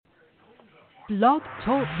Blog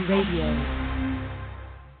Talk Radio.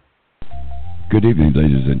 Good evening,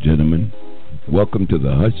 ladies and gentlemen. Welcome to the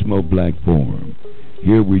Hushmo Black Forum.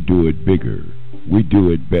 Here we do it bigger, we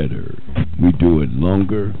do it better, we do it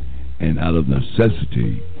longer, and out of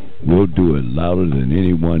necessity, we'll do it louder than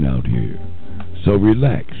anyone out here. So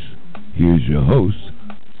relax. Here's your host,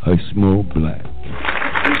 Hushmo Black.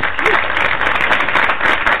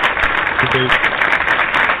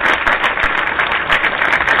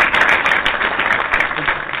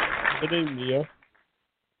 Good evening, y'all.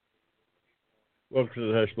 Welcome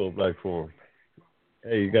to the Hushmo Black Forum.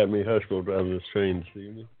 Hey, you got me Hushmo driving this train this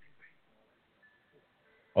evening.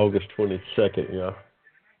 August 22nd, y'all.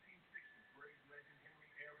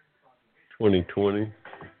 2020.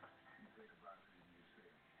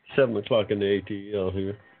 7 o'clock in the ATL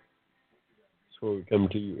here. That's where we come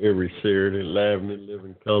to you every Saturday, live and in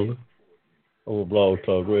living color, over Blog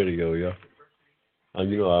Talk Radio, y'all. And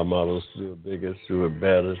you know our motto is to do it bigger, to do it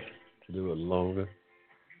better, to do it longer.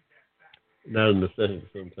 Not a necessity,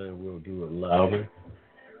 sometimes we'll do it louder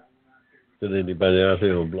than anybody out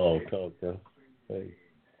here on Blog Talk, y'all. Hey,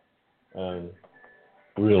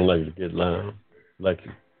 we don't like to get loud. We like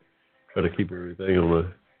to try to keep everything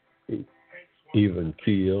on a even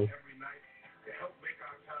keel.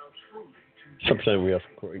 Sometimes we have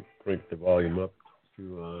to crank the volume up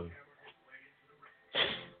to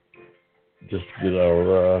just get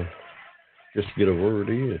a word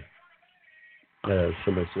in.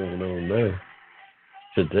 So much going on now.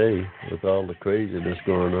 Today, with all the craziness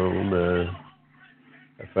going on,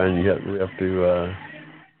 I find we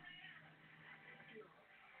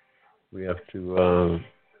have to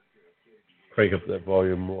crank up that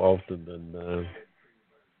volume more often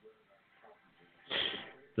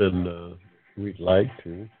than we'd like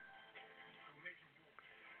to.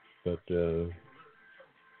 But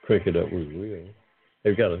crank it up we will.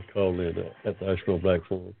 They've got a call in at the Hushmo Black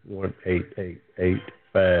Forum,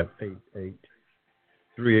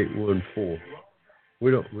 1-888-588-3814. We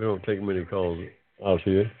don't take many calls out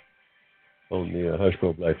here on the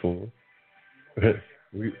Hushmo Black Forum.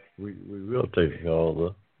 we will take a call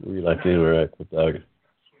though. We like to interact with our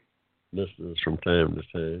listeners from time to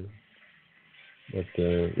time. But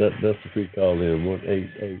that's the free call in,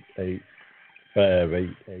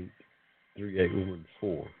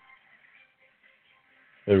 1-888-588-3814.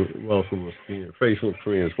 And welcome us again. Facebook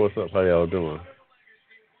friends, what's up? How y'all doing?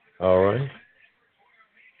 All right.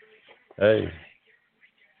 Hey.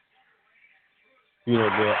 You know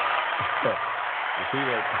that. You see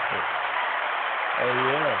that? Oh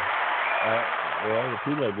yeah. Well, the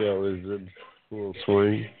peanut bill is in full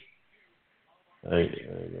swing. I ain't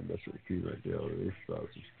gonna mess with the peanut bill. They start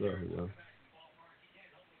some stuff, you know.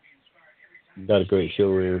 Got a great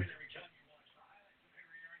show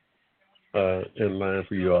in line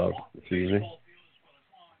for you all this evening.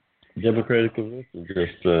 Democratic Convention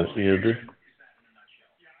just ended.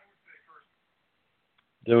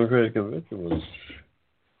 Democratic Convention was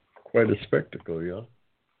quite a spectacle, y'all.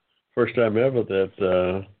 First time ever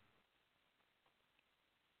that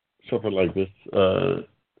something like this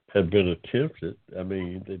had been attempted. I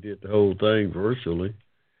mean, they did the whole thing virtually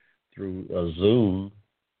through Zoom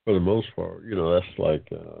for the most part. You know, that's like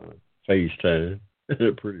FaceTime,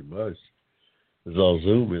 pretty much. Because all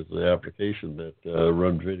Zoom is the application that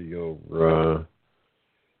runs video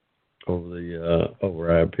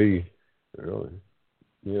over IP. Really,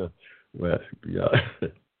 yeah. Well, yeah,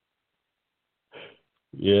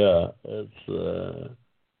 yeah. It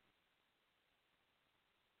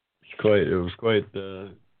was quite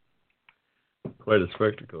a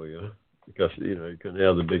spectacle, yeah. Because you couldn't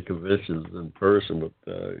have the big conventions in person with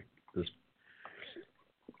this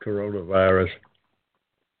coronavirus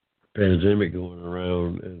pandemic going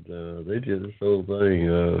around, and they did this whole thing.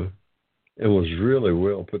 It was really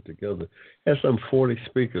well put together. Had some 40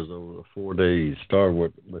 speakers over 4 days, starting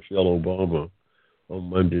with Michelle Obama on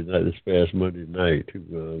Monday night, this past Monday night,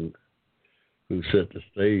 who set the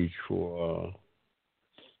stage for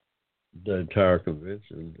the entire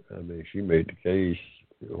convention. I mean, she made the case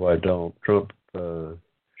why Donald Trump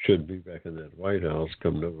shouldn't be back in that White House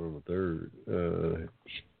come November 3rd.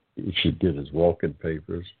 He should get his walking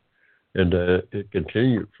papers. And it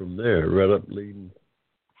continued from there, right up leading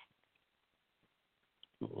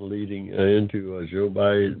into Joe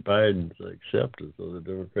Biden's acceptance of the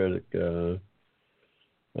Democratic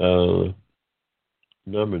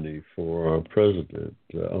nominee for president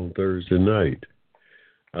on Thursday night.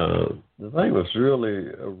 The thing was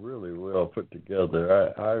really well put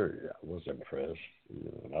together. I was impressed.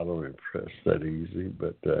 I don't impress that easy,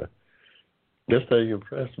 but guess they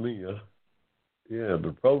impressed me. Yeah, the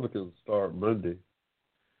Republicans start Monday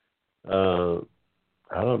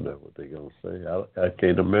I don't know what they're gonna say. I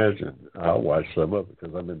can't imagine. I'll watch some of it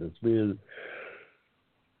because I mean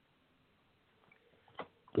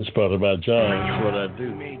it's part of my job. It's what I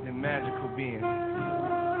do. Amazing, magical being.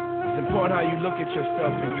 It's important how you look at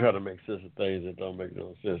yourself and try to make sense of things that don't make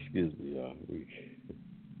no sense. Excuse me, y'all. We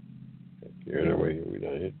carried away here. We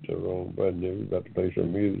done hit the wrong button there. We about to play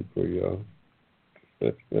some music for y'all.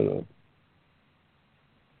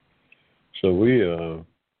 So we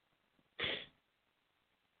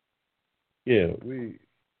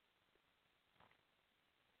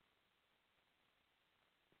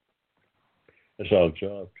it's our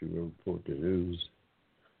job to report the news,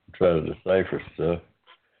 try to decipher stuff,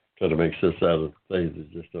 try to make sense out of things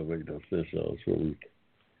that just don't make no sense. That's what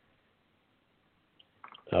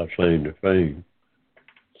our claim to fame.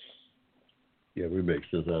 Yeah, we make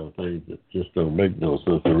sense out of things that just don't make no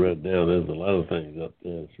sense. And right now, there's a lot of things up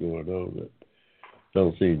there that's going on that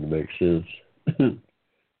don't seem to make sense.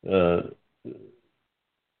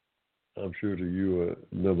 I'm sure to you or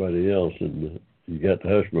nobody else, and you got the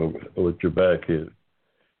Hushmo with your back here,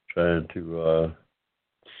 trying to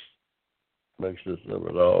make sense of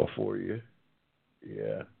it all for you.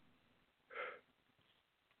 Yeah.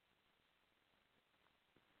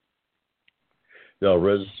 Y'all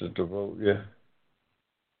registered to vote, yeah?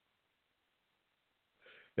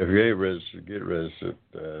 If you ain't registered, get registered.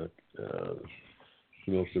 It's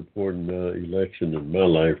the most important election in my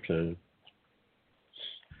lifetime.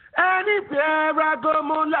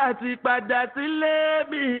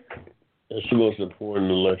 It's the most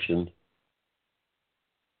important election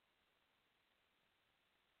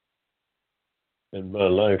in my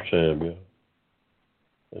lifetime, yeah.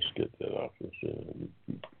 Let's get that off this end.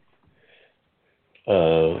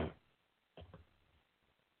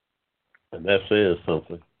 And that says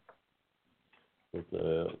something. With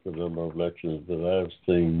the number of elections that I've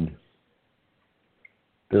seen,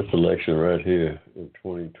 this election right here in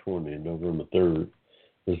 2020, November 3rd,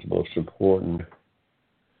 is the most important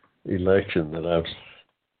election that I've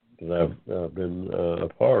been a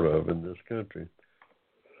part of in this country.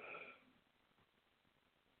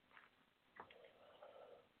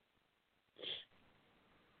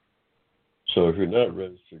 So if you're not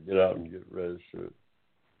registered, get out and get registered.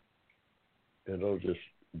 And don't just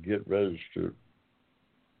get registered.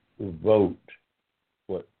 Vote.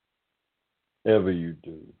 Whatever you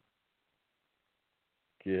do,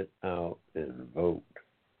 get out and vote.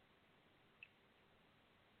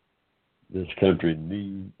 This country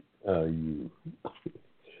needs you.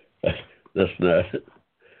 That's not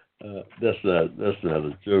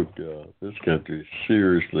a joke, y'all. This country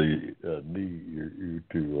seriously needs you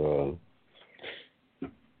to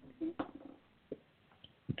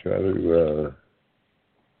try to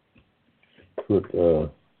put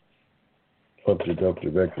Humpty Dumpty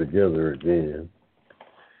back together again.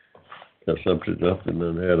 Because Humpty Dumpty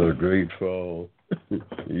done had a great fall.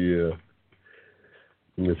 Yeah.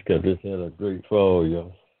 This country's had a great fall,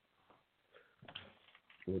 y'all.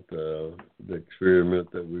 With the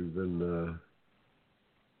experiment that we've been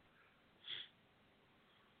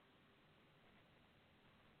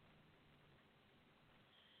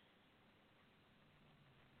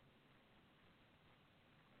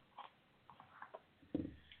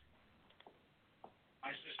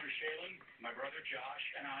my brother Josh,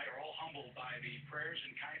 and I are all humbled by the prayers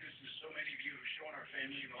and kindness of so many of you who've shown our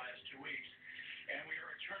family in the last 2 weeks. And we are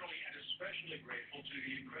eternally and especially grateful to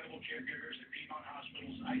the incredible caregivers at Piedmont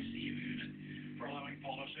Hospital's ICU unit for allowing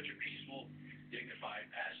Paula such a peaceful, dignified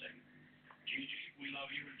passing. Gigi, we love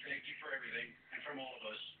you and thank you for everything. And from all of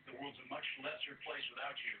us, the world's a much lesser place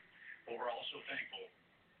without you, but we're also thankful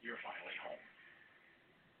you're finally home.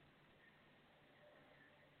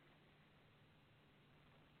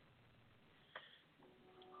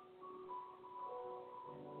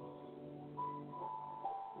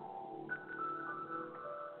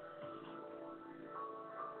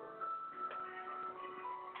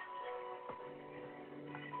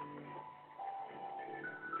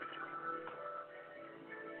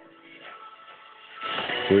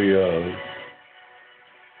 We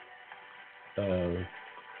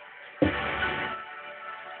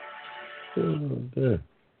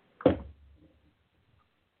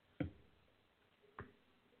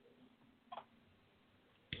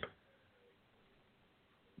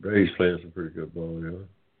Braves playing some pretty good ball, yeah.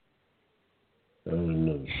 I don't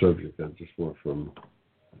know the subject. I just went from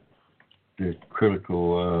the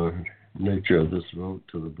critical nature of this vote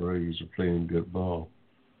to the Braves are playing good ball,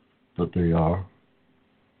 but they are.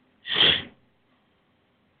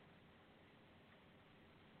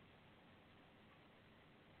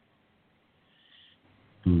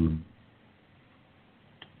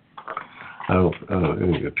 I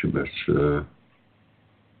ain't got too much.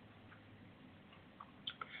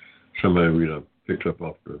 Somebody we done picked up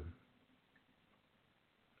off the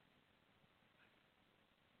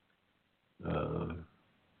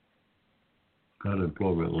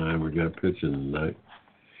unemployment line. We got pitching tonight.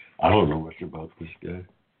 I don't know much about this guy,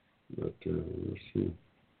 but let's see.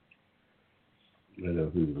 I know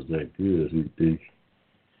if he was that good,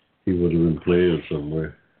 he would have been playing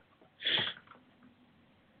somewhere.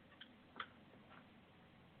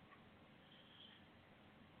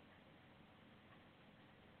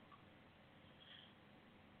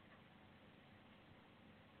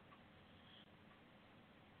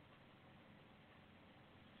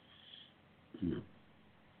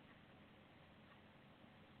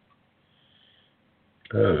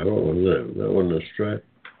 What was that? That wasn't a strike.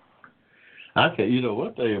 I can, you know,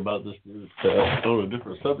 one thing about this on a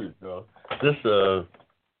different subject, though. This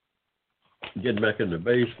getting back into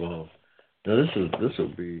baseball. Now this will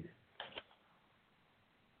be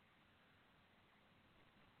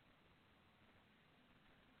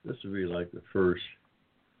like the first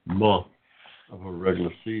month of a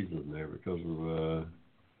regular season there because of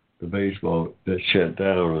the baseball that shut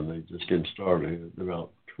down and they just getting started. They're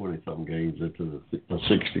about 20-something games into the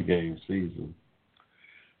 60-game season.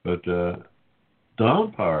 But the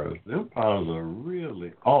umpires are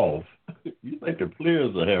really off. You think the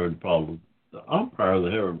players are having problems. The umpires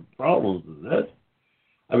are having problems with that.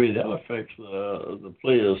 I mean, that affects the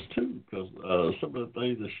players, too, because some of the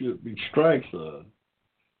things that should be strikes or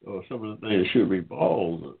some of the things that should be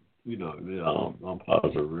balls, you know, the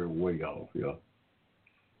umpires are real way off, yeah.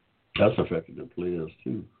 That's affecting the players,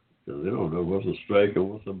 too, because they don't know what's a strike and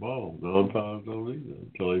what's a ball. The umpires don't either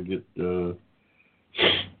until they get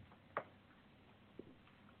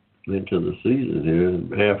into the season here,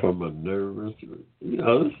 and half of them are nervous. You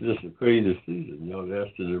know, this is just a crazy season. You know,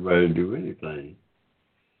 asking everybody to do anything.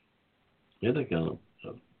 Then they kind of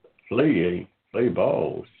play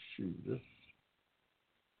balls. Shoot, this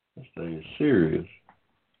thing is serious.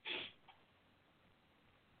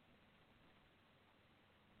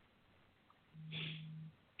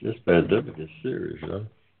 This pandemic is serious, huh?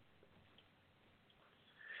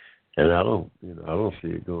 And I don't see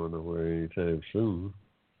it going nowhere anytime soon.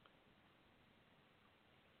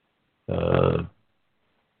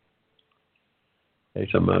 They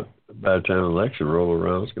talking about by the time the election roll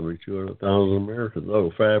around, it's going to be 200,000 Americans.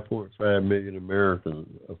 5.5 million Americans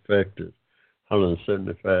affected,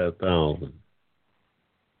 175,000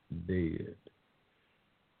 dead.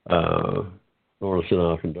 I want to send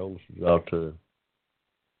our condolences out to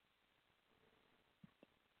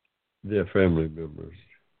their family members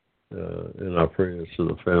and our prayers to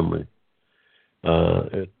the family.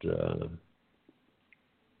 It's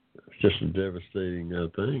just a devastating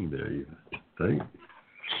thing there, you think.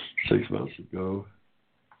 6 months ago,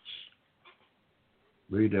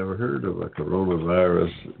 we never heard of a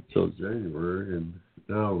coronavirus until January, and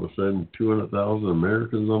now all of a sudden 200,000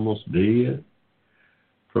 Americans almost dead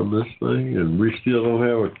from this thing, and we still don't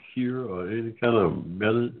have a cure or any kind of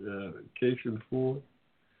medication for it,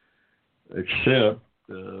 except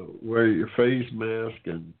wear your face mask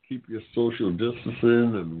and keep your social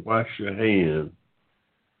distancing and wash your hands.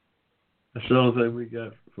 That's the only thing we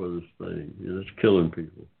got for this thing, and it's killing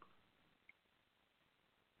people.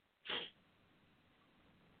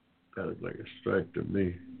 That looks like a strike to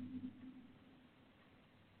me.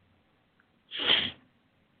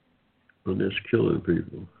 And it's killing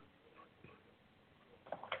people.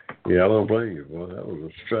 Yeah, I don't blame you, boy. That was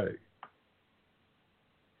a strike.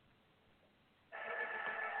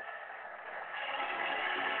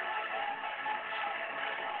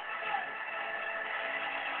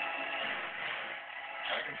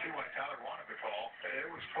 I can see why Tyler wanted the call. It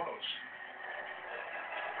was close.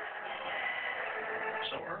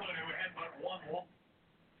 So early we had but 1-1.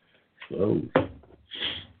 Close.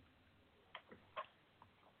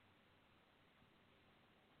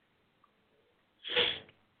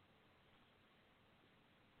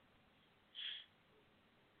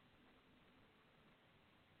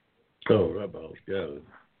 Oh, that ball's gone.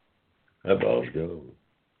 That ball's gone.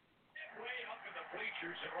 Way up in the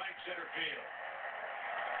bleachers in right center field.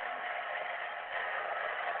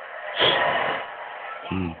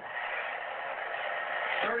 Wow.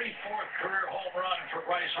 34th career home run for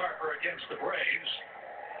Bryce Harper against the Braves.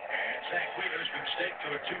 And Zach Wheeler's been staked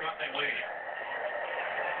to a 2-0 lead.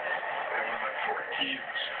 They won by 14.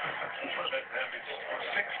 It's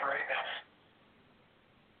 6 right now.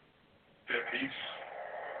 He's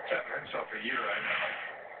having himself a year right now.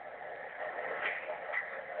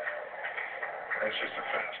 That's just a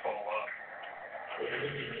fastball up.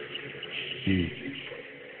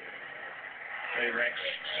 ranks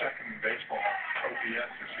second in baseball.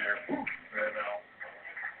 OPS this year. And,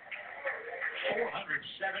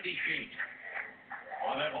 470 feet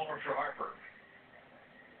on that homer for Harper.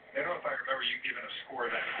 I don't know if I remember you giving a score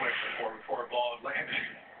that quick before a ball had landed.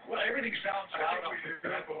 Well, everything sounds loud up here,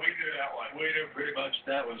 but we knew that one. We knew pretty much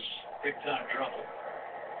that was big time trouble.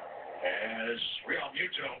 As Real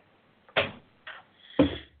Muto.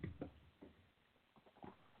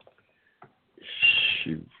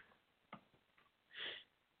 Shoot.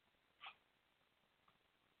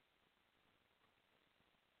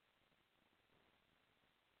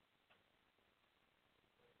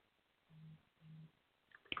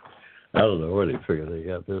 I don't know where they figure they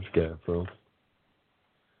got this guy from.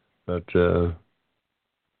 But,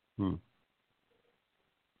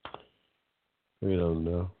 we don't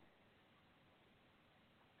know.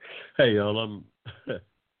 Hey, y'all,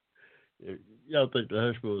 y'all think the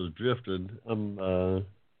Hushmo is drifting. I'm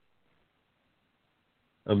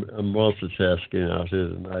multitasking out here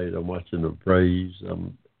tonight. I'm watching the Braves.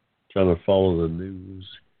 I'm trying to follow the news.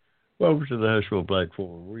 Welcome to the Hushmo Black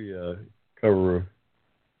Forum. We cover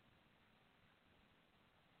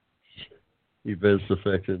events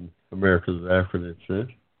affecting Americans of African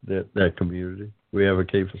descent, that community. We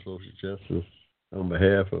advocate for social justice on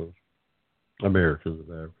behalf of Americans of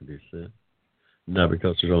African descent. Not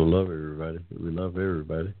because we don't love everybody. We love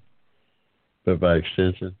everybody. But by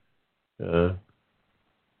extension, we're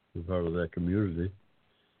part of that community.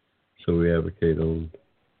 So we advocate on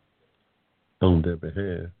their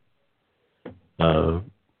behalf.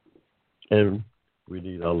 And we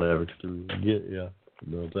need all the advocates to get,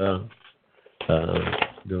 no doubt.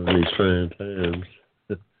 During these trying times,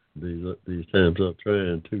 these times are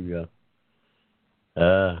trying too,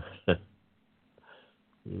 yeah.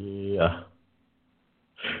 Yeah.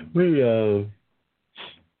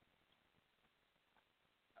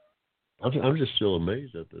 I'm just still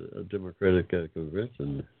amazed at the Democratic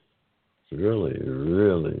convention. It's really,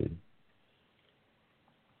 really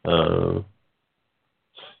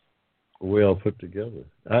well put together.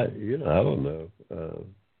 I don't know.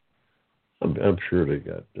 I'm sure they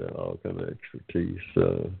got all kind of expertise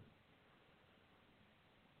to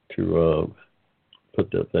put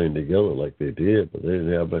that thing together like they did, but they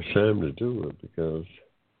didn't have much time to do it because,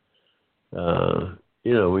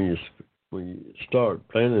 when you start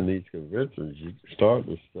planning these conventions, you start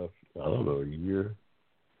this stuff, I don't know, a year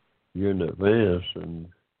in advance, and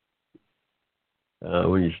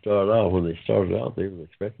when they started out, they were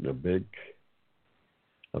expecting a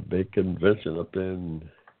big convention up there in,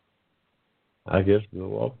 I guess,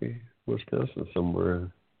 Milwaukee, Wisconsin,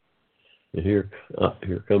 somewhere. And here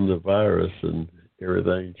comes the virus, and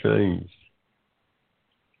everything changed.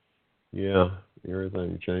 Yeah,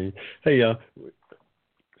 everything changed. Hey,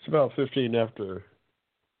 it's about 15 after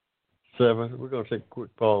 7. We're going to take a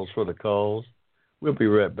quick pause for the calls. We'll be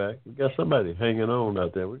right back. We got somebody hanging on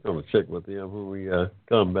out there. We're going to check with them when we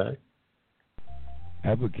come back.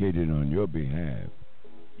 Advocating on your behalf,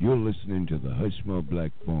 you're listening to the Hushmo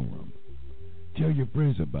Black Forum. Tell your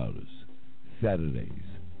friends about us. Saturdays,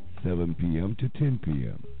 7 p.m. to 10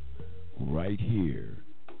 p.m. right here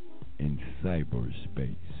in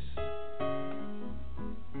cyberspace.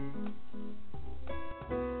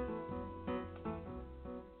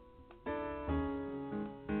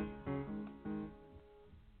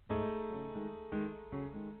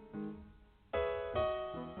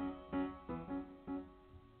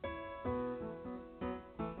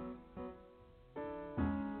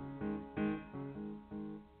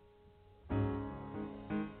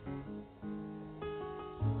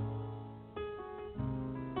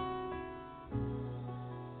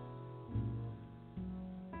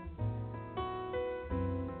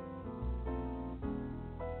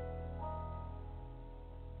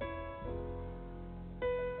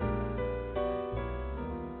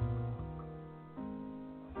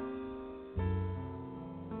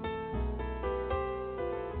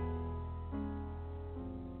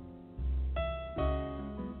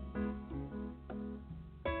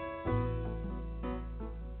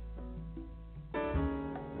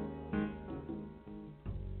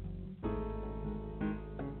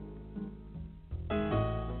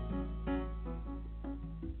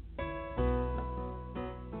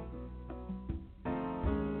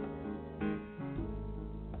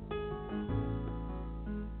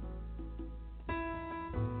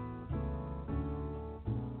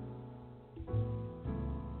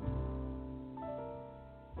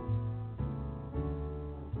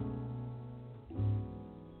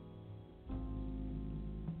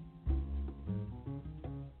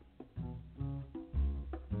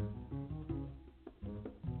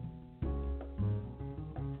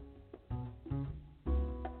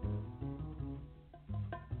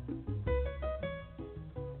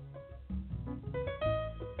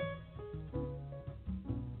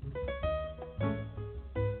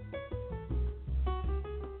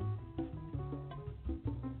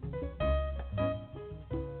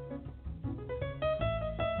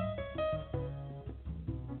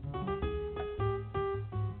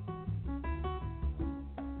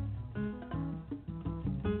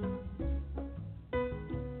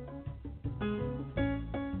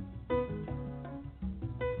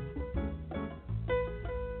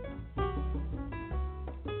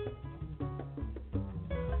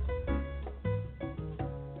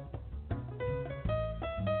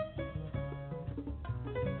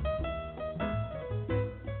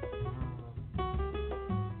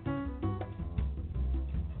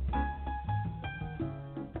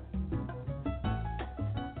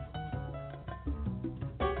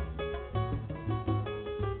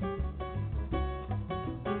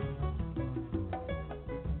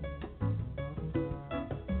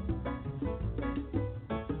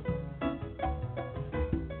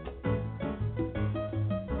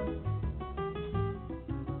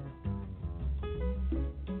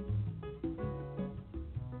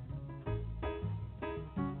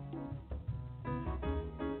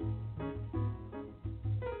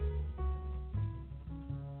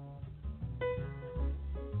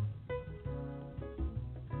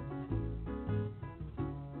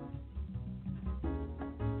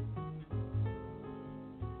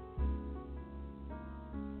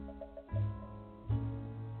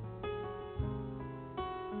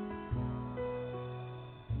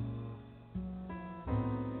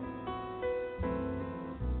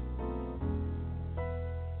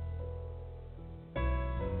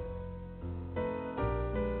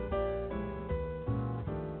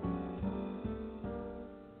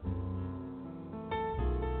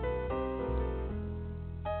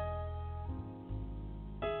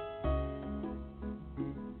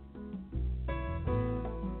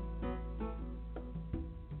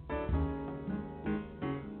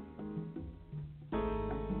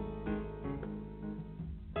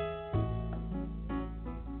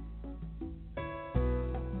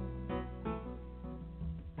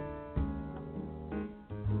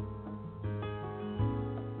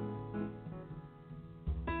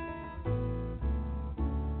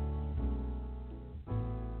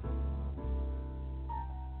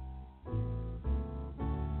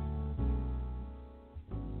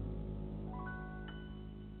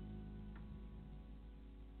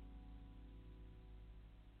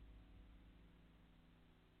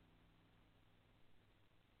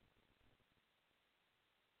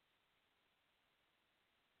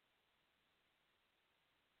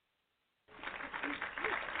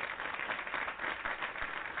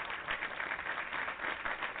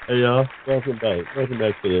 Hey y'all, welcome back. Welcome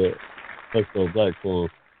back to the Hushmo Black Forum.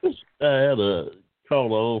 I had a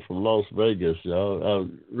caller on from Las Vegas, y'all. I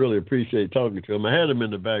really appreciate talking to him. I had him in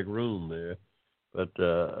the back room there, but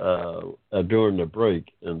during the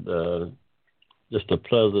break, and just a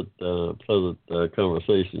pleasant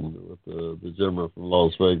conversation with the gentleman from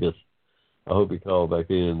Las Vegas. I hope he called back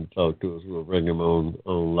in and talked to us. We'll bring him on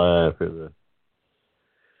live here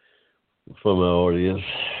from our audience.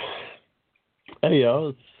 Hey y'all,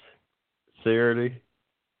 it's Saturday,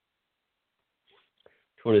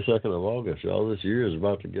 22nd of August, y'all. This year is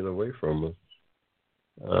about to get away from us.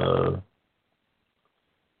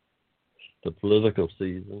 The political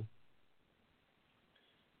season.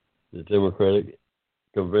 The Democratic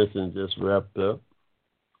convention just wrapped up.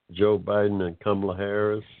 Joe Biden and Kamala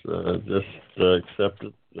Harris just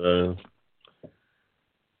accepted the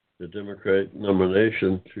Democratic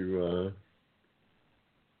nomination to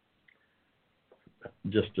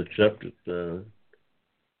just accepted the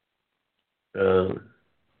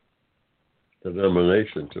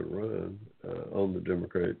nomination to run on the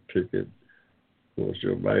Democratic ticket. Of course,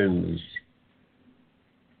 Joe Biden is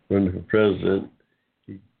running for president.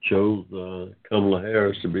 He chose Kamala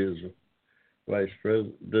Harris to be his vice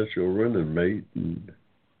presidential running mate, and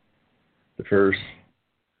the first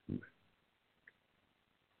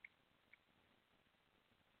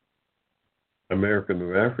American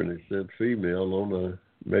descent female on a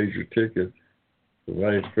major ticket for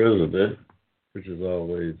vice president, which is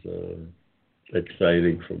always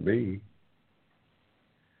exciting for me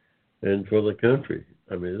and for the country.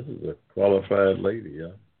 I mean, this is a qualified lady,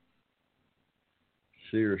 yeah.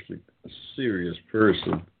 Seriously, a serious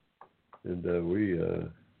person, and that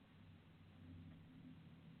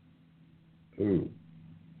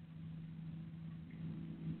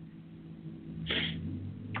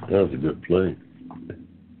was a good play. To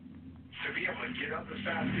be able to get up as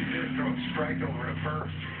fast as he did, throw a strike over to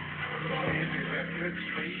first, and he's got good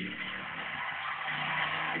speed.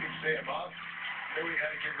 He can stay above. Then we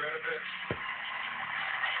had to get rid of it.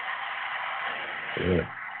 Yeah,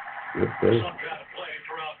 good play. Some kind of play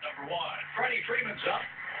for out number one. Freddie Freeman's up.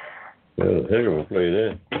 Well, heck of a play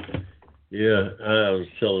there. Yeah, I was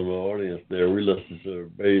telling my audience there, we listen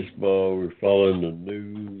to baseball, we're following the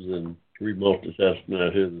news, and we multitasking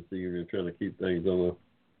out here this evening, trying to keep things on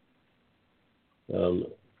a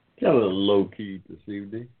kind of low key this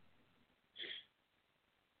evening.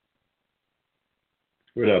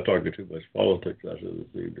 We're not talking too much politics out here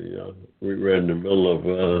this evening. We're in the middle of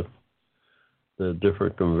the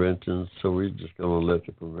different conventions, so we're just going to let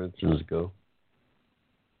the conventions go.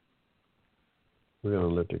 We're going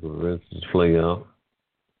to let the conventions play out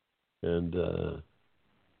and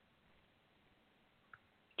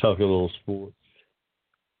talk a little sports.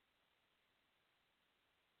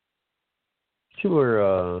 See where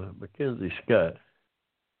Mackenzie Scott.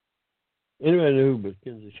 Anybody know who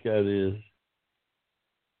Mackenzie Scott is?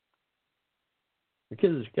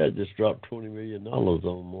 Mackenzie Scott just dropped $20 million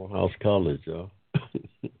on Morehouse College, y'all.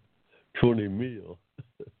 20 mil.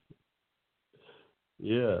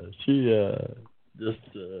 Yeah, she just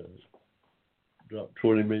dropped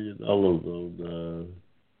 $20 million on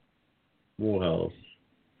Morehouse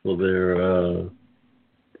for their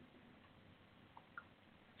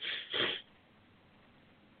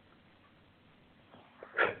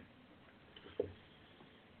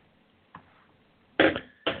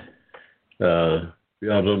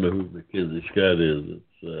y'all don't know who Mackenzie Scott is.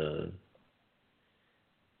 It's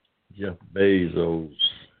Jeff Bezos'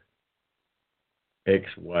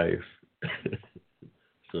 ex-wife.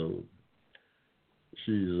 So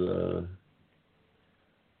she's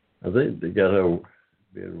I think they got her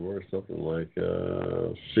being worth something like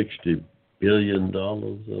 $60 billion.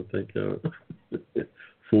 I think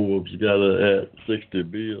Forbes got her at $60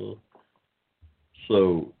 billion.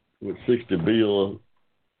 So with $60 billion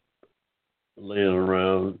laying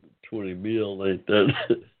around, 20 mil ain't that.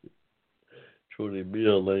 20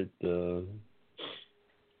 mil ain't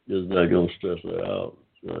is not gonna stress her out.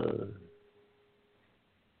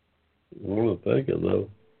 I want to thank her though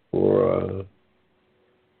for.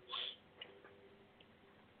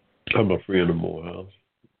 I'm a friend of Morehouse.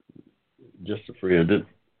 Just a friend.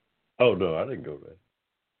 Oh no, I didn't go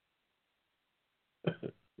there.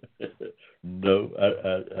 No, I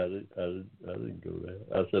didn't go there.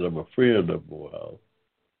 I said I'm a friend of Morehouse.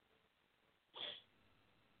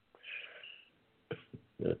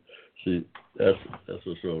 Yeah. See, that's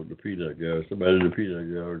what's wrong with the peanut gallery. Somebody in the peanut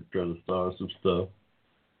gallery trying to start some stuff.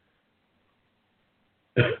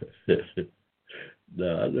 No,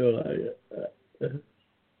 I know.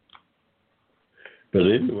 But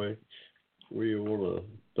anyway, we want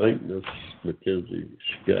to thank Miss Mackenzie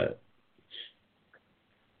Scott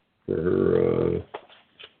for her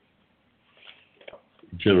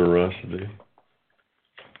generosity.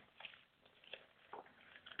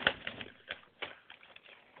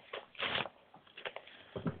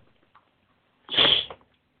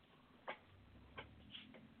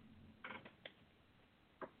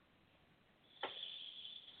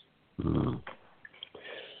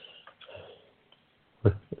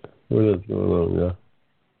 What is going on, yeah?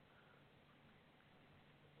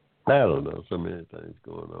 I don't know. So many things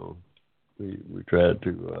going on. We tried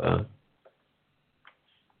to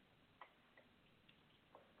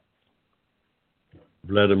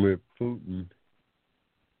Vladimir Putin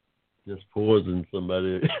just poisoned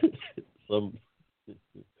somebody.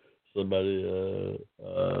 somebody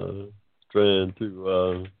trying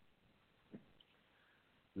to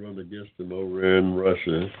run against him over in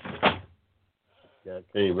Russia. Guy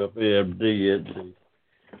came up there dead. They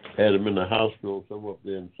had him in the hospital, somewhere up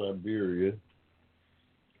there in Siberia,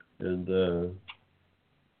 and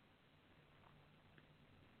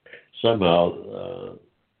somehow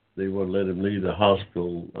they wouldn't let him leave the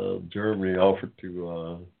hospital. Germany offered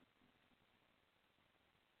to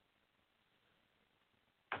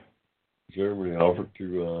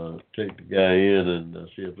take the guy in and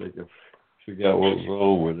see if they could figure out what was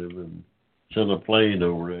wrong with him and send a plane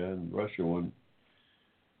over there. And Russia wouldn't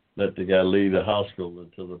let the guy leave the hospital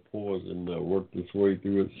until the poison worked its way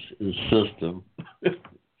through his system.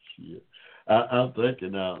 I'm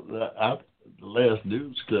thinking now, the last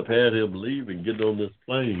news clip had him leaving, getting on this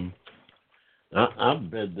plane. I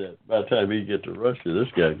bet that by the time he gets to Russia,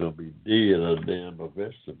 this guy's going to be dead a damn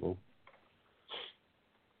vegetable.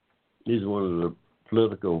 He's one of the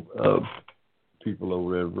political people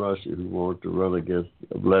over there in Russia who want to run against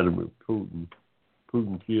Vladimir Putin.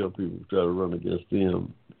 Putin killed people who try to run against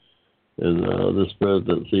him. And this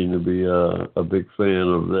president seemed to be a big fan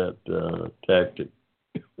of that tactic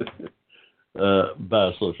by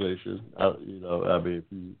association.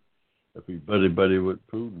 If he buddy with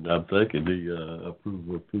Putin, I'm thinking he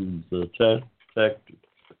approved of Putin's tactic.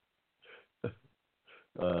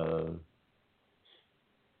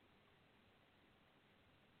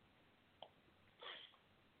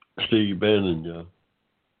 Steve Bannon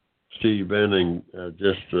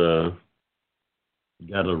just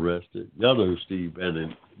got arrested. Y'all know who Steve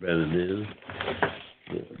Bannon is.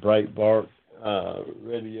 Breitbart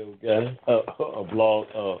radio guy, a blog,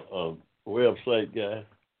 a website guy,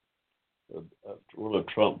 one of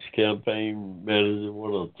Trump's campaign managers,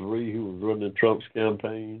 one of three who was running Trump's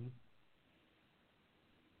campaign.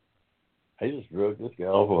 He just drug this guy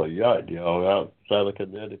off a yacht, y'all, outside of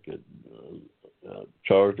Connecticut,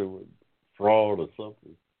 charged him with fraud or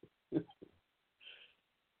something.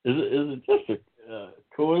 Is it just a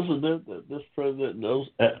coincidence that this president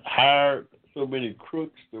hired so many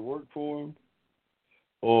crooks to work for him?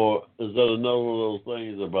 Or is that another one of those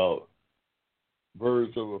things about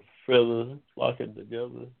birds of a feather flocking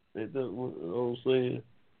together? Ain't that one of those things?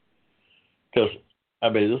 Because,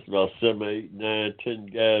 this is about 7, 8, 9, 10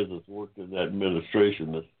 guys that's worked in that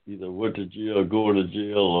administration that either went to jail, going to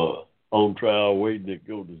jail, or on trial waiting to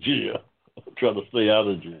go to jail, trying to stay out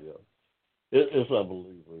of jail. It's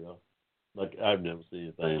unbelievable, y'all. Like, I've never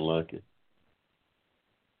seen anything like it.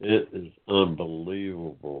 It is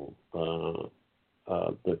unbelievable,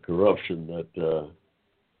 the corruption that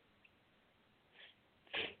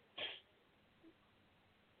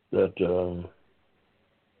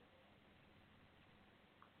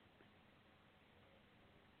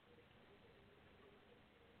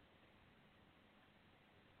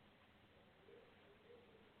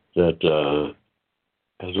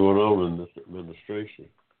has gone on in this administration.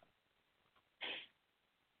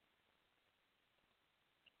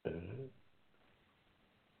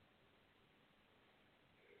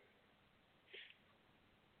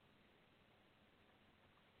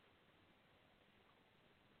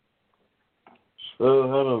 So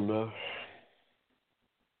I don't know.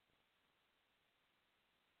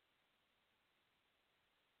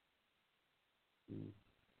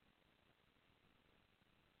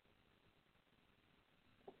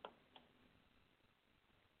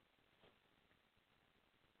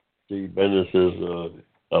 Steve Bannon says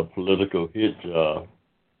a political hit job,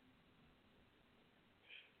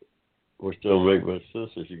 which don't make much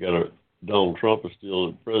sense if you got Donald Trump is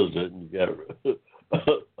still the president, and you got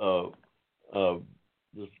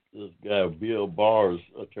this guy Bill Barr's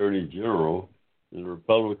Attorney General, the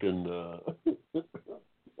Republican,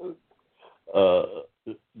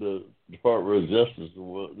 the Department of Justice,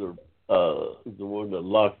 the one that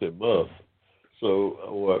locked him up. So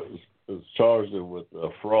is charged him with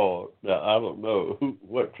fraud. Now I don't know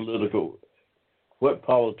what what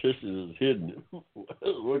politician is hidden?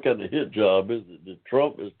 What kind of hit job is it? Is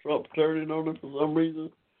Trump turning on it for some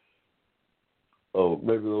reason? Oh,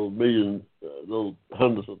 maybe those millions, those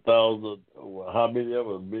hundreds of thousands, well, how many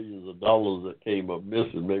ever millions of dollars that came up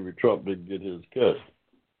missing? Maybe Trump didn't get his cut.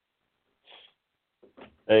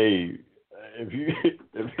 Hey, if you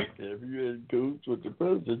if you're in cahoots with the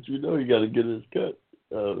president, you know you got to get his cut.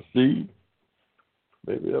 See,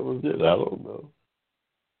 maybe that was it. I don't know.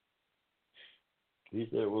 He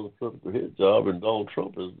said it was a political hit job, and Donald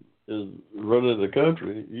Trump is running the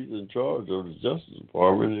country. He's in charge of the Justice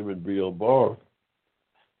Department, him and Bill Barr.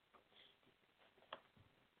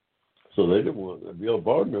 So they didn't want Bill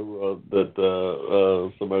Barr knew that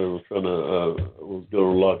somebody was going to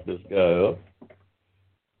lock this guy up.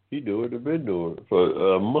 He knew it had been doing it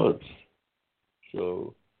for months.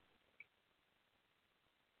 So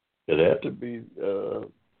it had to be,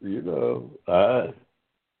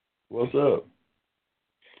 what's up?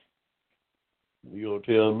 You gonna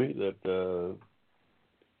tell me that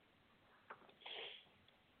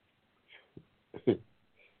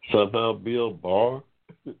somehow Bill Barr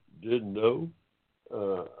didn't know,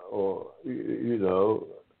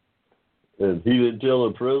 and he didn't tell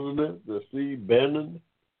the president that Steve Bannon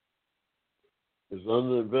is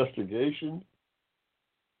under investigation?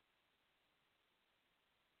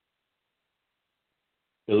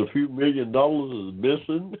 And a few $1 million is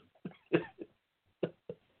missing?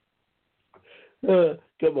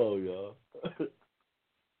 Come on, y'all.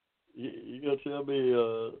 You gonna tell me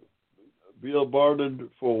Bill Barr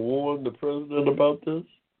didn't forewarn the president about this?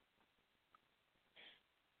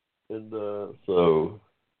 And so,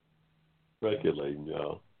 speculating,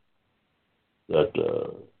 y'all, that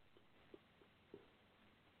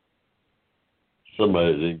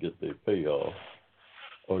somebody didn't get their payoff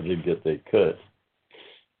or didn't get their cut.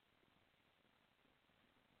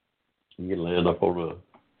 You can land up on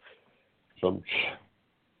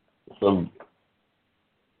some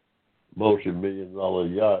multi-million-dollar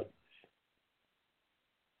yacht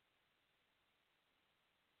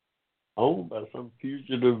owned by some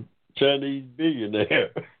fugitive Chinese billionaire.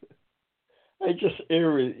 They just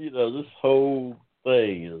this whole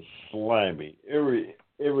thing is slimy. Every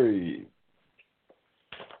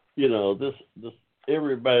this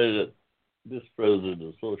everybody that this president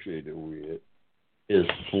is associated with is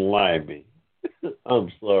slimy.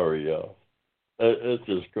 I'm sorry, y'all. It's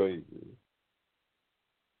just crazy.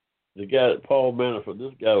 The guy, Paul Manafort,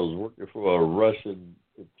 this guy was working for a Russian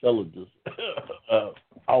intelligence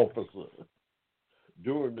officer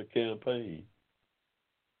during the campaign.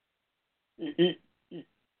 It's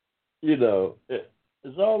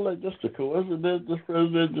all like just a coincidence. This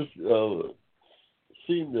president just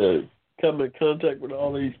seemed to come in contact with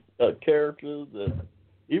all these characters, that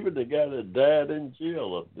even the guy that died in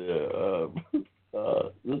jail up there,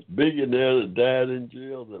 this billionaire that died in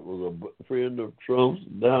jail that was a friend of Trump's,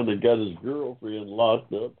 now they got his girlfriend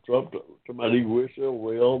locked up. Trump, somebody wish her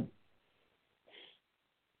well.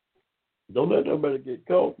 Don't let nobody get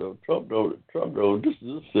caught though. Trump don't this is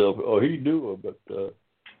himself. Oh, he knew her, but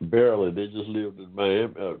barely. They just lived in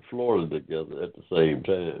Miami, Florida together at the same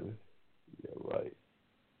time. Yeah, right.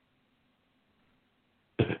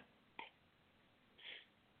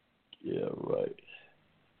 Yeah, right.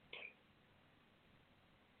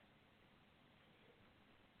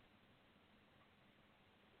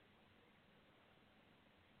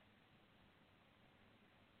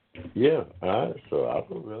 Yeah, so I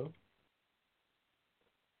don't know.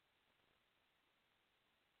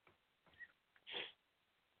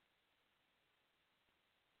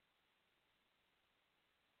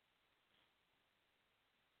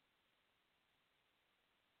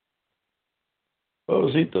 What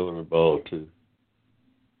was he throwing the ball to?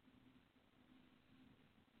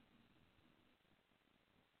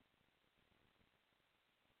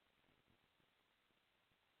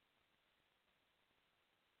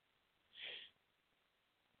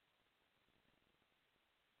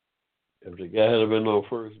 If the guy had been on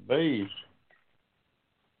first base,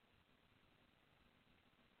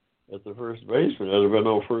 if the first baseman had been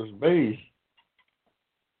on first base,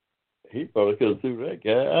 he probably could have threw that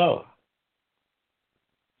guy out.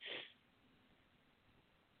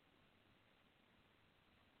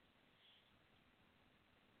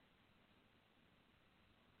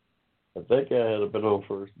 If that guy had been on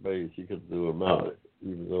first base, he could have threw him out,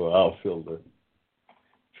 even though outfielder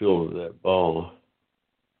fielded that ball.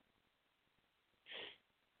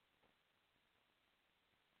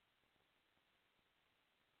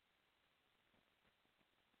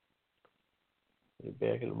 They're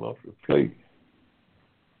backing him off the plate.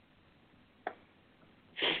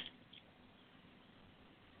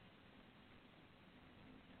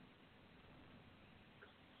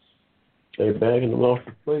 They bagging them off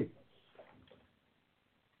the plate.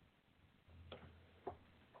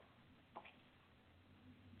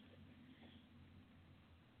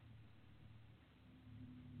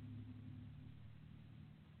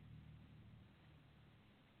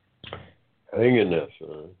 Hang in there,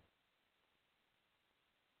 son.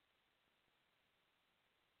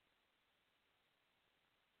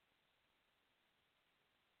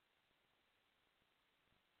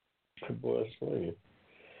 Good boy, swinging.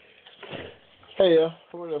 Hey,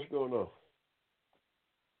 what else going on?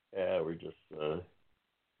 Yeah, we just kind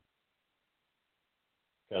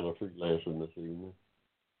of freelancing this evening.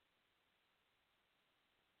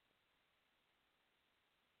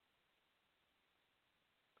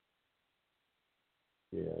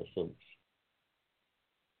 Yeah, some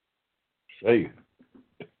safe.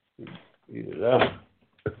 Eat it out.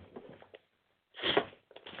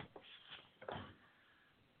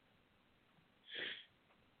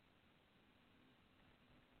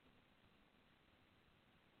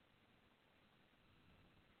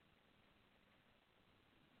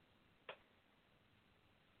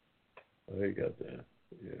 Oh, you got that.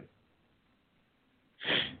 Yeah.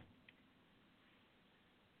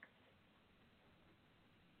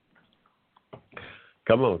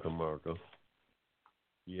 Come on, Camargo.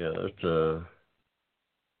 Yeah, it's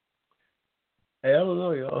hey, I don't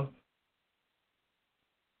know, y'all.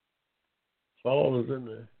 Fall is in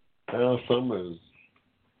there. Now summer is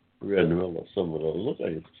we're in the middle of summer though. It looks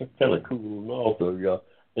like it's kind of cooling off though, y'all.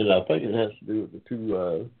 And I think it has to do with the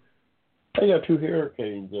two I got two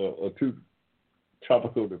hurricanes or two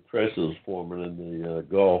tropical depressions forming in the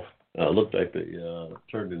Gulf. It looked like they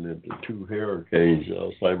turned it into two hurricanes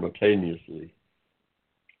simultaneously.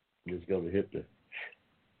 It's going to hit the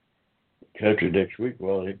country next week.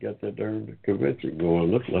 Well, it got that darn convention going.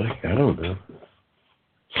 Look like I don't know.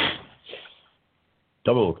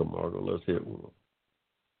 Come on, Camargo, let's hit one.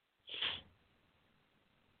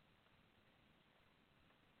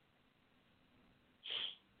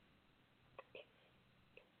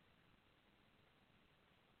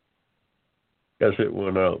 Let's hit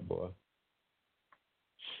one out, boy.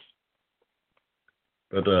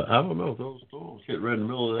 But I don't know if those storms hit right in the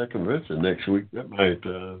middle of that convention next week. That might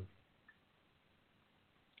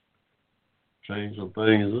change some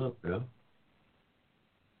things up, yeah.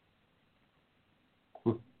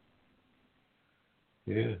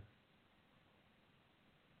 Yeah.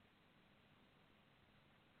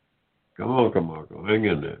 Come on, Camargo, hang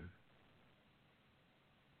in there.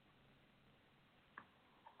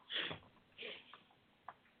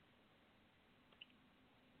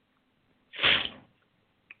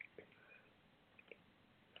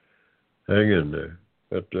 Hang in there.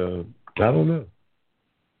 But I don't know.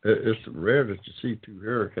 It's rare that you see two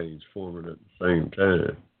hurricanes forming at the same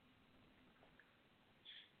time.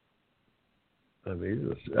 I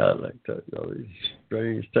mean, I like to tell y'all these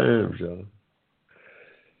strange times, y'all.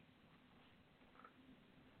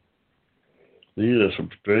 These are some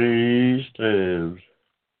strange times.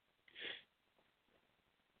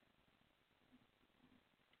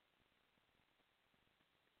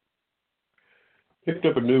 Picked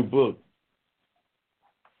up a new book,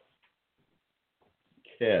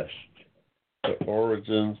 Cast, The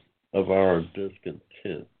Origins of Our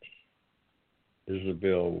Discontent,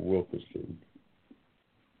 Isabel Wilkerson.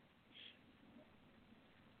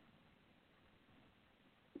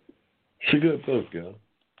 It's a good book, y'all.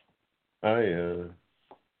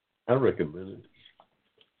 I recommend it,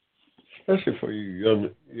 especially for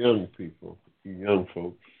you young people, you young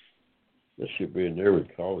folks. This should be in every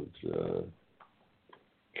college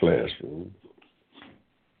classroom.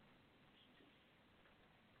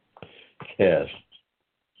 Cast,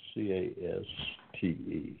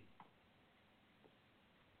 C-A-S-T-E.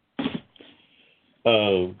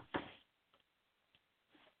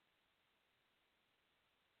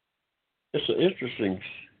 It's an interesting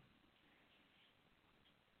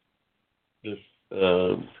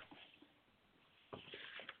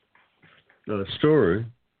story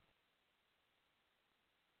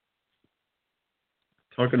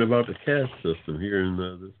talking about the caste system here in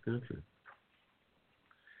this country.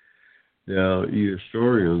 Now, you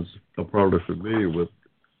historians are probably familiar with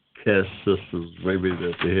caste systems, maybe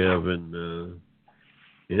that they have in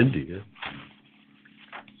India,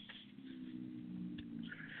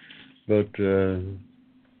 but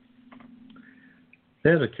they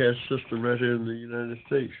have a caste system right here in the United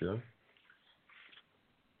States, yeah.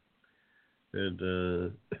 And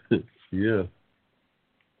yeah,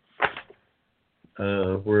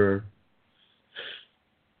 where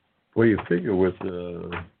you figure with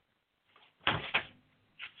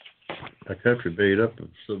a country made up of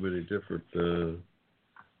so many different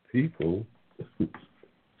people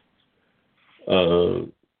uh,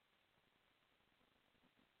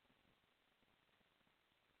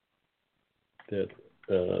 that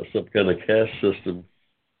some kind of caste system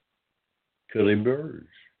could emerge,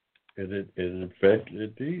 and in fact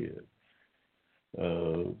it did.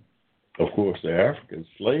 Of course, the African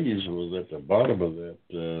slaves was at the bottom of that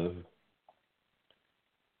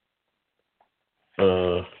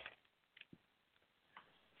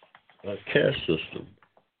caste system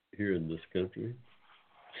here in this country,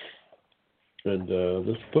 and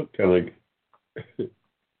this book kind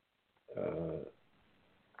of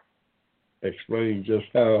explains just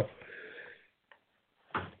how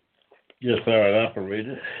it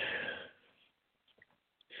operated.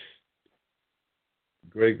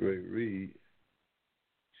 Great read.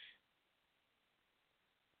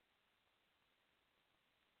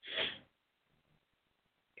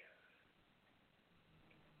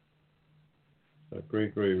 A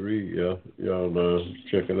great read. Y'all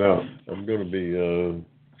check it out. I'm going to be.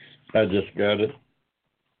 I just got it,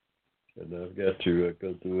 and I've got to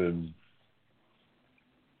go through and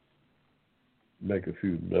make a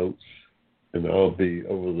few notes. And I'll be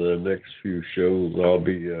over the next few shows. I'll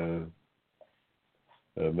be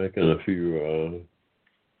making a few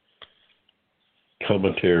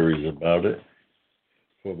commentaries about it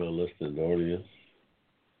for my listening audience.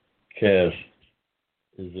 Cass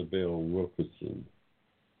Isabel Wilkerson.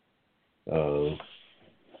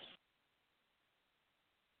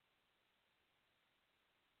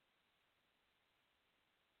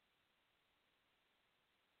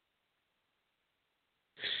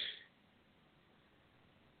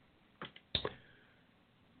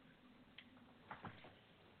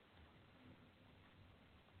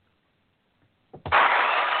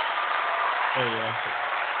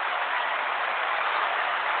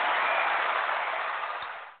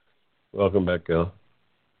 Welcome back, Al.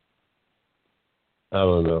 I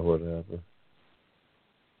don't know what happened.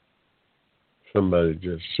 Somebody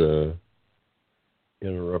just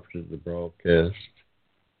interrupted the broadcast.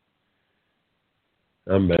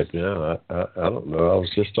 I'm back now. I don't know. I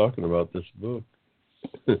was just talking about this book,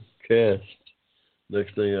 Cast.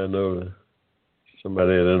 Next thing I know,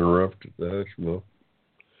 somebody had interrupted the Hushmo.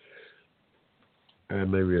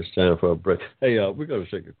 And maybe it's time for a break. Hey, y'all, we're going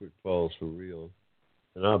to take a quick pause for real.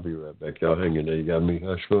 And I'll be right back. Y'all hang in there. You got me,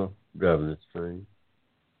 Hushmo, driving this train.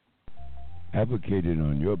 Advocating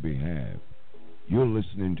on your behalf, you're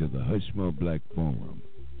listening to the Hushmo Black Forum.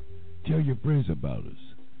 Tell your friends about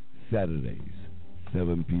us. Saturdays,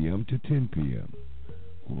 7 p.m. to 10 p.m.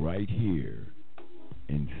 right here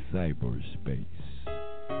in cyberspace.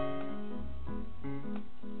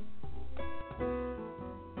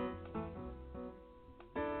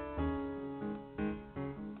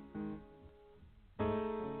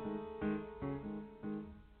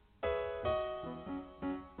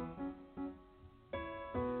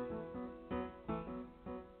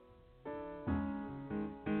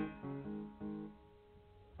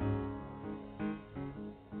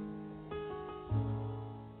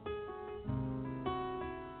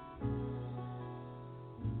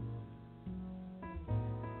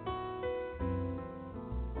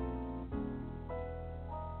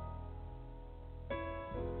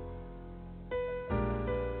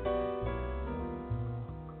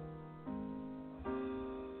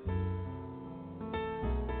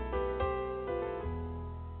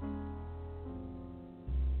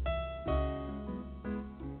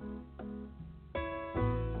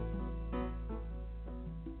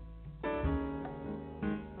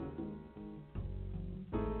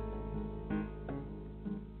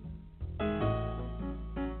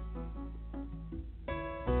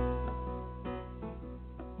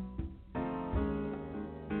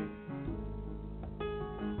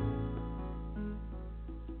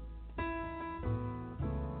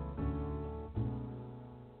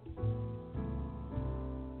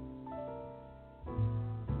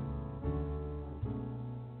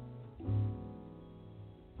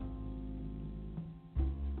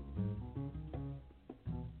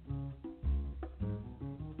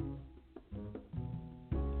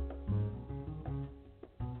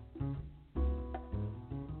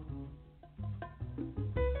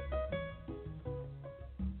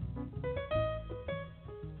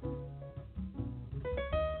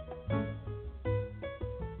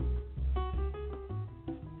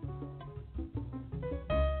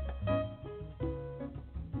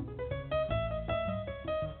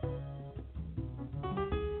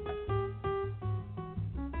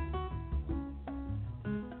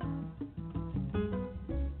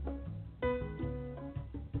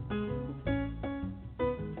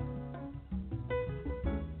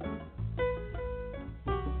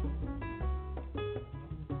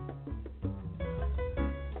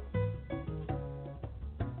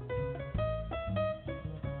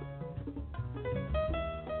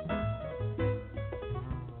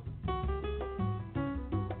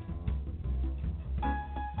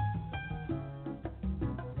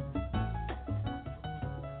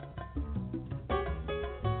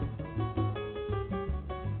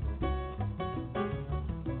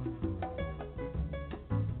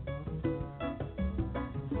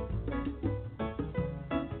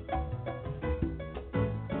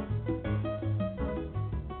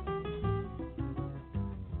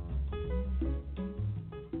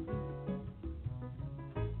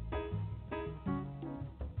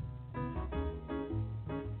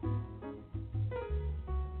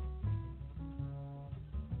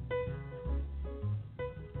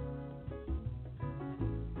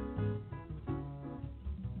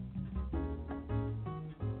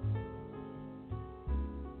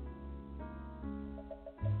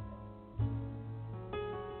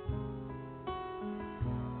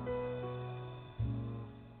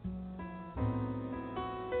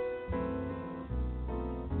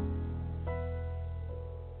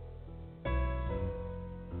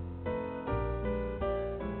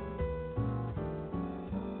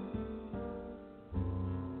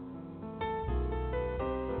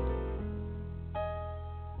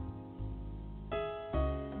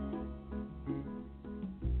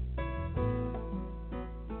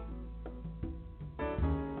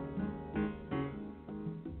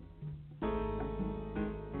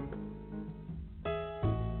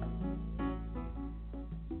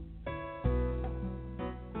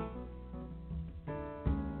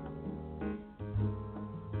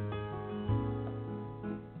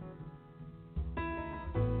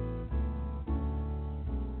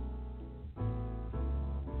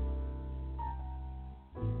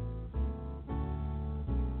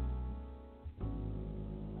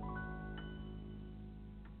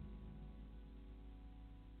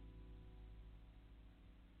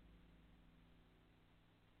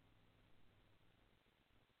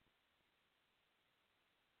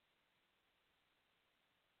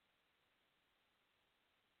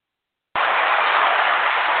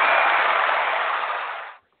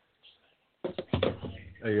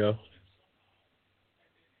 Hey,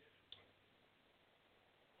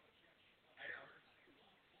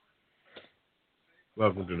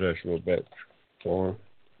 welcome to the Hushmo Black Forum.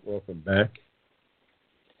 Welcome back.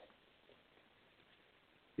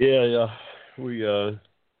 Yeah. We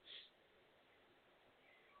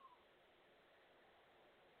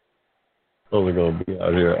only gonna be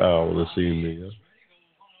out here an hour this evening.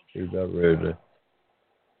 We're about ready to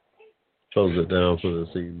close it down for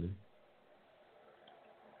this evening.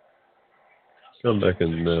 Come back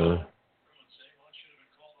and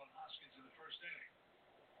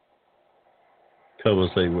come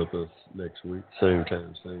and stay with us next week, same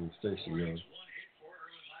time, same station.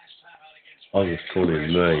 August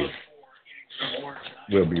 29th.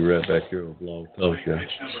 We'll be right back here on Blog Talk at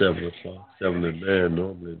 7 o'clock, 7 to 9.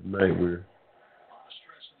 Normally at night we're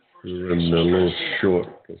running a little short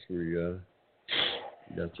because we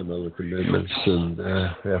got some other commitments and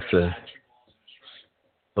have to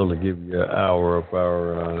only give you an hour of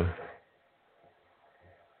our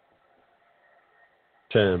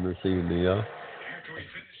time this evening, y'all.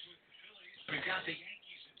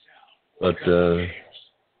 But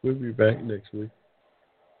we'll be back next week.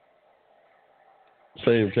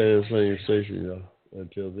 Same time, same station, y'all.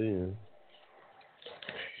 Until then,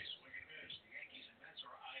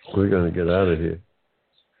 we're going to get out of here.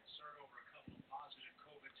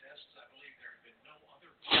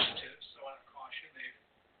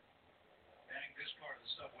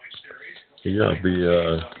 Y'all be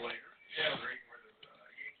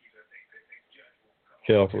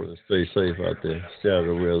careful and stay safe out there. Stay out of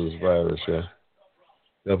the way of this virus, y'all.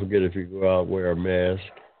 Don't forget, if you go out, wear a mask.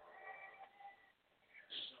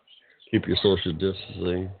 Keep your social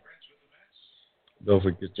distancing. Don't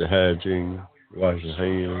forget your hygiene. Wash your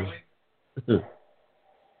hands.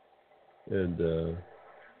 And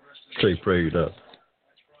stay prayed up.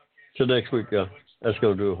 Till next week, y'all. That's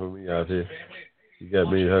going to do it for me out here. You got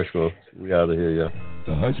me, Hushmo. We out of here, y'all.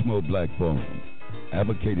 The Hushmo Black Forum,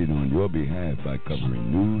 advocated on your behalf by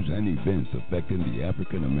covering news and events affecting the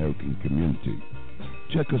African American community.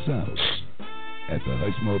 Check us out at the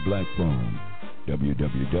Hushmo Black Forum,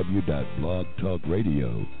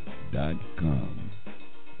 www.blogtalkradio.com.